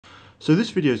So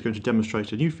this video is going to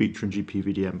demonstrate a new feature in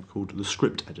gpvdm called the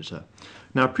script editor.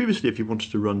 Now previously, if you wanted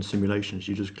to run simulations,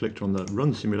 you just clicked on the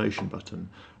run simulation button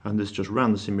and this just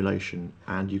ran the simulation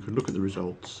and you could look at the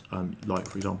results, like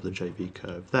for example the JV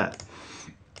curve there.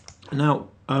 Now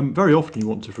very often you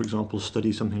want to, for example,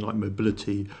 study something like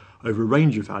mobility over a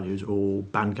range of values or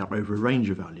band gap over a range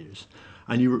of values.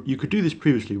 And you could do this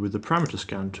previously with the parameter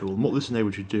scan tool, and what this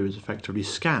enables you to do is effectively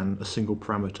scan a single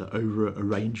parameter over a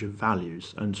range of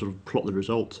values and sort of plot the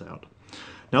results out.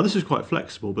 Now this is quite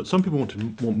flexible, but some people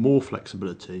want more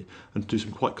flexibility and do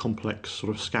some quite complex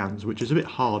sort of scans, which is a bit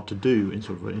hard to do in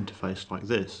sort of an interface like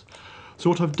this. So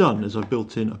what I've done is I've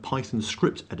built in a Python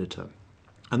script editor,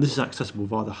 and this is accessible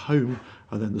via the home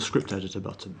and then the script editor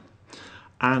button.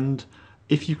 And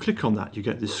if you click on that, you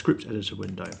get this script editor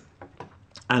window.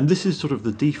 And this is sort of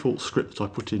the default script that I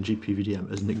put in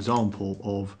gpvdm as an example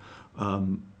of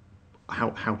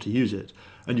how to use it.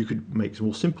 And you could make some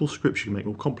more simple scripts, you can make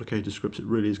more complicated scripts, it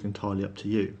really is entirely up to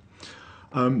you.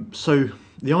 So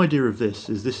the idea of this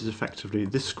is effectively,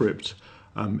 this script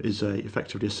is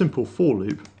effectively a simple for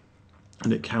loop,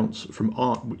 and it counts from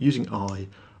using I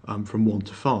from 1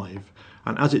 to 5.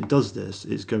 And as it does this,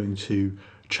 it's going to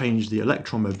change the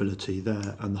electron mobility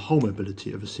there and the whole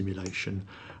mobility of a simulation,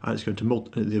 and it's going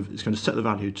to set the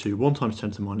value to 1 times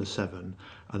 10 to the minus 7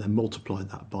 and then multiply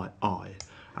that by I.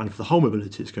 And for the whole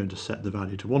mobility, it's going to set the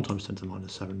value to 1 times 10 to the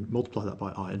minus 7, multiply that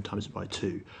by I and times it by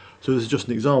 2. So this is just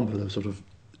an example of sort of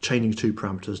chaining two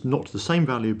parameters, not to the same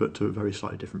value but to very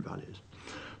slightly different values.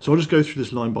 So I'll just go through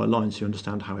this line by line so you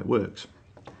understand how it works.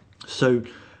 So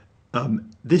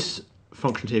this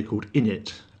function here called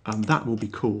Init, that will be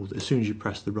called as soon as you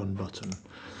press the run button.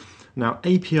 Now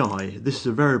API, this is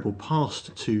a variable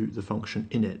passed to the function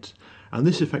Init, and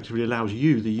this effectively allows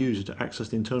you, the user, to access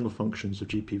the internal functions of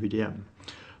gpvdm.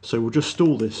 So we'll just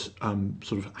store this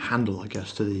sort of handle, I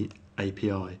guess, to the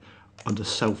API under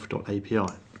self.api.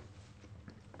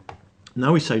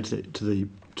 Now we say to the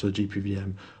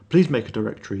gpvdm, please make a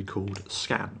directory called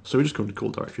scan. So we're just going to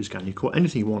call directory scan. You call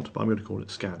anything you want, but I'm going to call it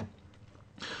scan.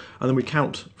 And then we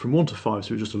count from 1 to 5,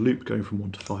 so it's just a loop going from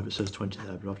 1 to 5. It says 20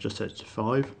 there, but I've just set it to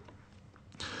 5.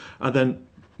 And then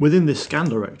within this scan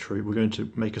directory, we're going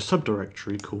to make a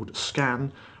subdirectory called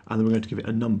scan, and then we're going to give it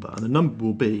a number. And the number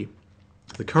will be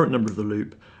the current number of the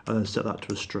loop, and then set that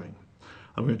to a string.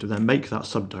 And we're going to then make that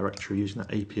subdirectory using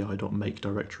that api.make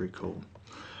directory call.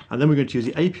 And then we're going to use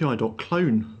the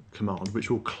api.clone command,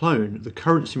 which will clone the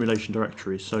current simulation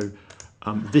directory. So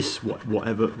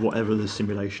whatever the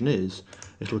simulation is,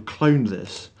 it'll clone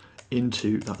this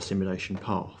into that simulation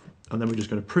path. And then we're just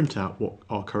going to print out what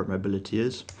our current mobility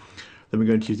is. Then we're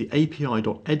going to use the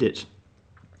api.edit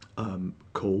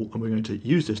call, and we're going to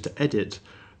use this to edit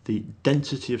the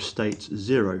density of states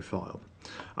 0 file.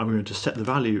 And we're going to set the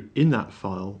value in that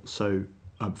file, so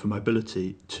for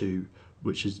mobility to,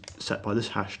 which is set by this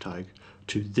hashtag,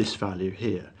 to this value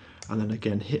here. And then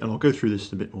again hit, and I'll go through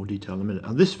this in a bit more detail in a minute.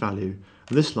 And this value,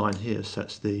 and this line here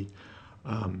sets the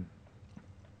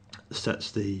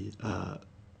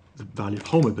value of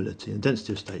whole mobility and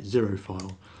density of state 0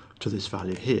 file to this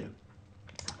value here.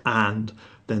 And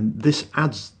then this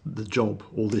adds the job,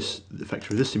 or this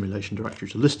effectively this simulation directory,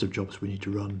 to a list of jobs we need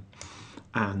to run,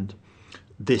 and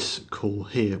this call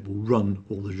here will run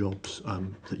all the jobs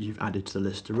that you've added to the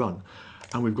list to run.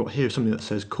 And we've got here something that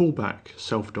says callback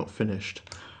self.finished,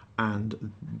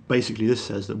 and basically this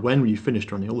says that when you've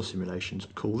finished running all the simulations,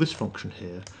 call this function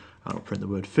here, and I'll print the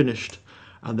word finished.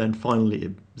 And then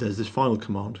finally, there's this final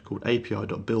command called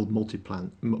api.build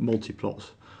multiplots.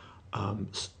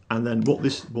 And then what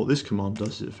this command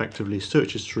does is effectively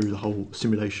searches through the whole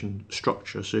simulation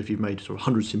structure. So if you've made sort of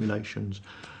 100 simulations,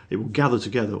 it will gather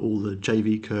together all the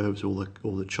JV curves, all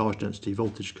the charge density,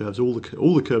 voltage curves, all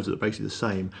the curves that are basically the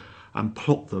same, and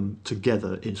plot them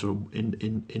together in sort of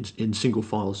in single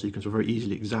files, so you can sort of very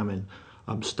easily examine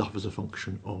stuff as a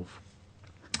function of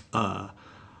the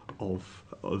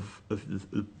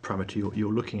parameter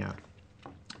you're looking at.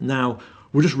 Now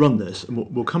we'll just run this, and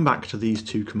we'll come back to these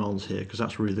two commands here because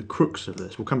that's really the crux of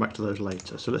this. We'll come back to those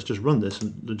later. So let's just run this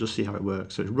and just see how it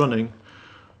works. So it's running.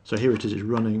 So here it is. It's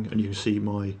running, and you can see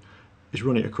it's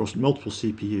running across multiple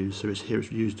CPUs. So it's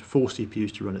used 4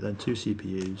 CPUs to run it, then 2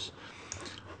 CPUs.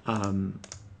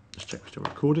 Let's check we're still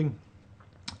recording,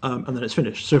 and then it's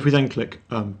finished. So if we then click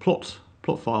plot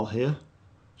file here,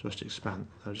 so let's expand.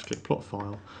 I'll just click plot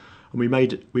file, and we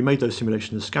made those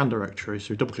simulations in the scan directory. So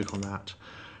we double click on that,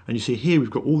 and you see here we've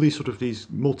got all these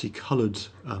multicoloured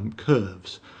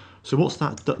curves. So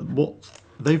what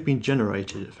they've been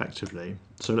generated effectively.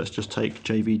 So let's just take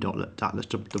jv.dat. Let's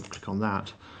double click on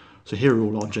that. So here are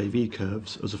all our JV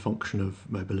curves as a function of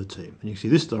mobility. And you can see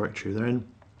this directory they're in.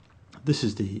 This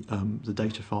is the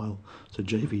data file, so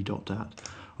jv.dat.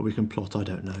 Or we can plot, I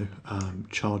don't know,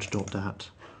 charge.dat,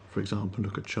 for example, and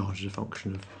look at charge as a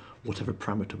function of whatever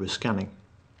parameter we're scanning.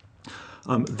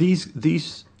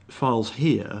 These files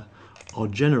here are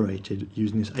generated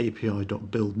using this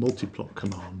api.build multiplot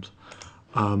command,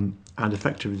 and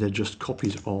effectively they're just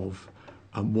copies of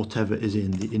whatever is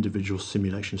in the individual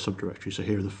simulation subdirectory. So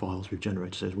here are the files we've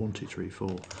generated. So there's 1, 2, 3,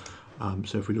 4.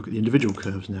 So if we look at the individual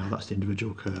curves now, that's the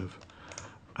individual curve,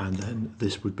 and then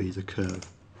this would be the curve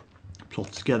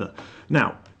plotted together.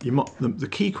 Now, the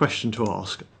key question to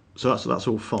ask, so that's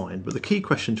all fine, but the key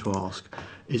question to ask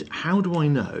is, how do I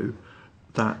know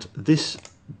that this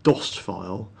DOS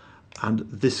file and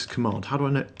this command, how do I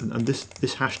know, and this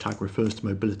hashtag refers to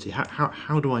mobility,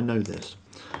 how do I know this?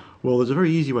 Well, there's a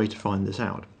very easy way to find this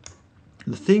out.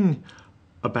 The thing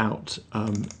about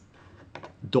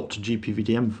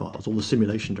 .gpvdm files, or the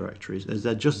simulation directories, is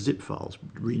they're just zip files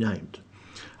renamed.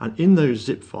 And in those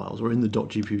zip files, or in the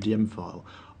 .gpvdm file,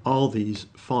 are these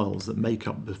files that make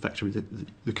up effectively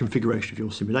the configuration of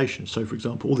your simulation. So, for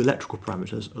example, all the electrical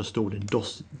parameters are stored in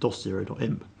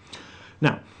dos0.imp.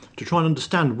 Now, to try and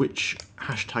understand which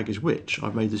hashtag is which,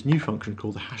 I've made this new function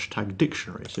called the hashtag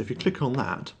dictionary. So if you click on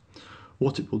that,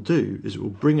 what it will do is it will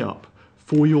bring up,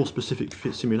 for your specific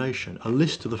simulation, a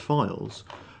list of the files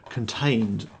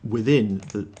contained within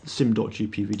the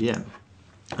sim.gpvdm.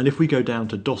 And if we go down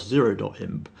to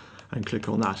dos0.imp and click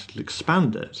on that, it'll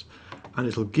expand it, and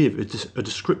it'll give a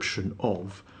description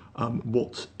of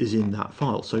what is in that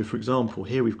file. So, for example,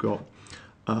 here we've got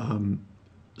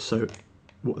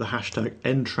what the hashtag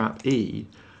ntrap-e,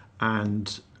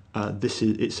 and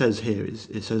it says here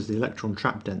it says the electron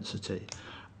trap density,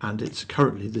 and it's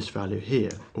currently this value here.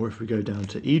 Or if we go down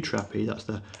to etrap-e, that's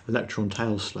the electron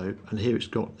tail slope, and here it's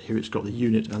got the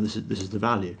unit, and this is the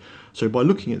value. So by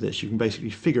looking at this, you can basically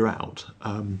figure out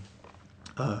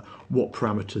what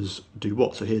parameters do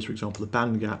what. So here's, for example, the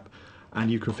band gap, and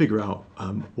you can figure out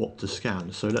what to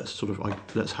scan. So let's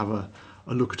let's have a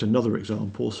look at another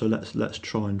example. So let's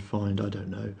try and find, I don't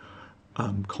know,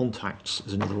 contacts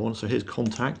is another one. So here's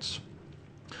contacts.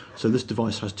 So this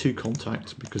device has two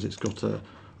contacts because it's got a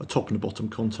top and a bottom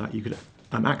contact. You could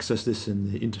access this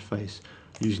in the interface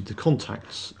using the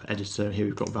contacts editor. Here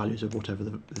we've got values of whatever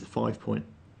the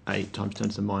 5.8 times 10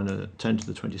 to the minus 10 to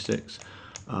the 26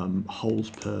 holes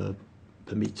per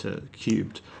meter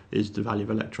cubed is the value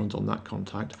of electrons on that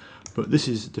contact. But this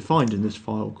is defined in this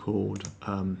file called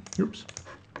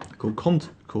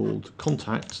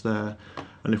contacts there.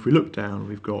 And if we look down,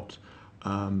 we've got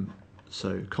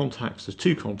so contacts. There's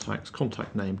two contacts.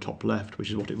 Contact name top left, which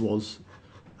is what it was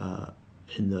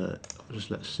in the.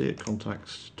 Let's see it.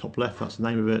 Contacts top left. That's the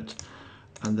name of it.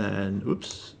 And then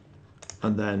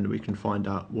and then we can find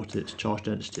out what its charge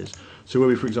density is. So were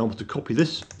we, for example, to copy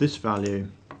this value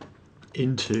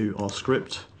into our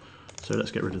script, so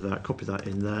let's get rid of that, copy that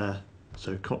in there,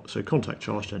 so contact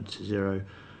charge density 0,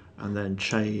 and then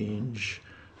change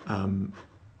DOS0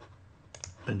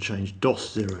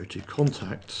 to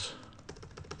contacts,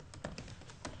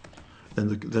 then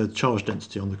the charge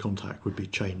density on the contact would be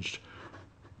changed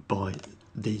by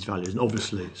these values. And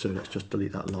obviously, so let's just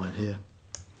delete that line here.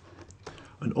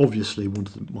 And obviously 1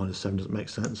 to the minus 7 doesn't make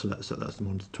sense, so that's the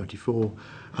 1 to the 24.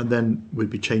 And then we'd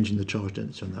be changing the charge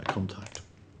density on that contact.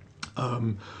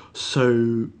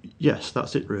 So yes,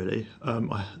 that's it really.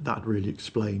 That really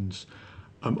explains.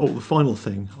 The final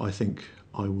thing I think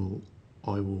I will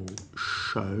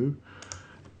show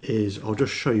is I'll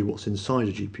just show you what's inside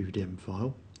a gpvdm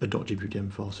file, a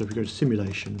 .gpvdm file. So if we go to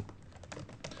simulation,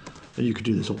 and you could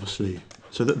do this obviously.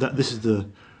 So this is the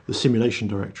simulation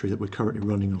directory that we're currently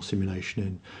running our simulation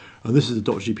in, and this is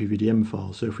the .gpvdm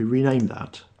file. So if we rename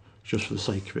that, just for the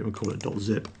sake of it, we'll call it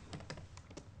 .zip,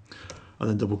 and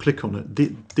then double click on it.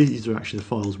 These are actually the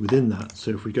files within that.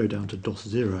 So if we go down to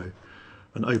DOS0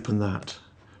 and open that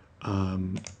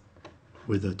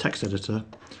with a text editor,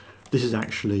 this is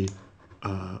actually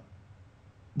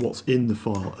what's in the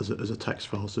file as a text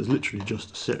file. So it's literally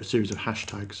just a series of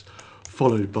hashtags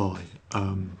followed by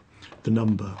the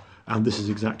number. And this is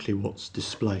exactly what's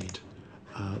displayed.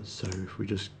 So if we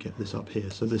just get this up here,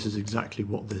 so this is exactly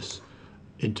what this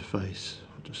interface.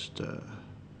 There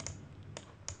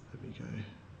we go.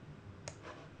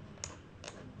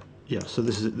 Yeah. So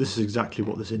this is exactly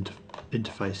what this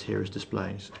interface here is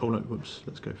displaying. Oh no, whoops.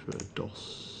 Let's go for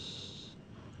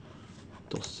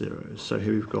DOS0. So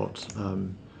here we've got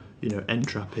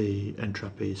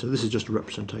ntrap-e. So this is just a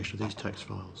representation of these text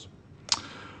files.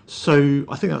 So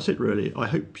I think that's it really. I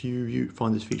hope you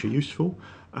find this feature useful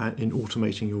in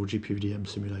automating your gpvdm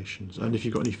simulations, and if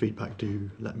you've got any feedback, do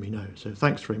let me know. So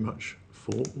thanks very much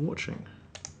for watching.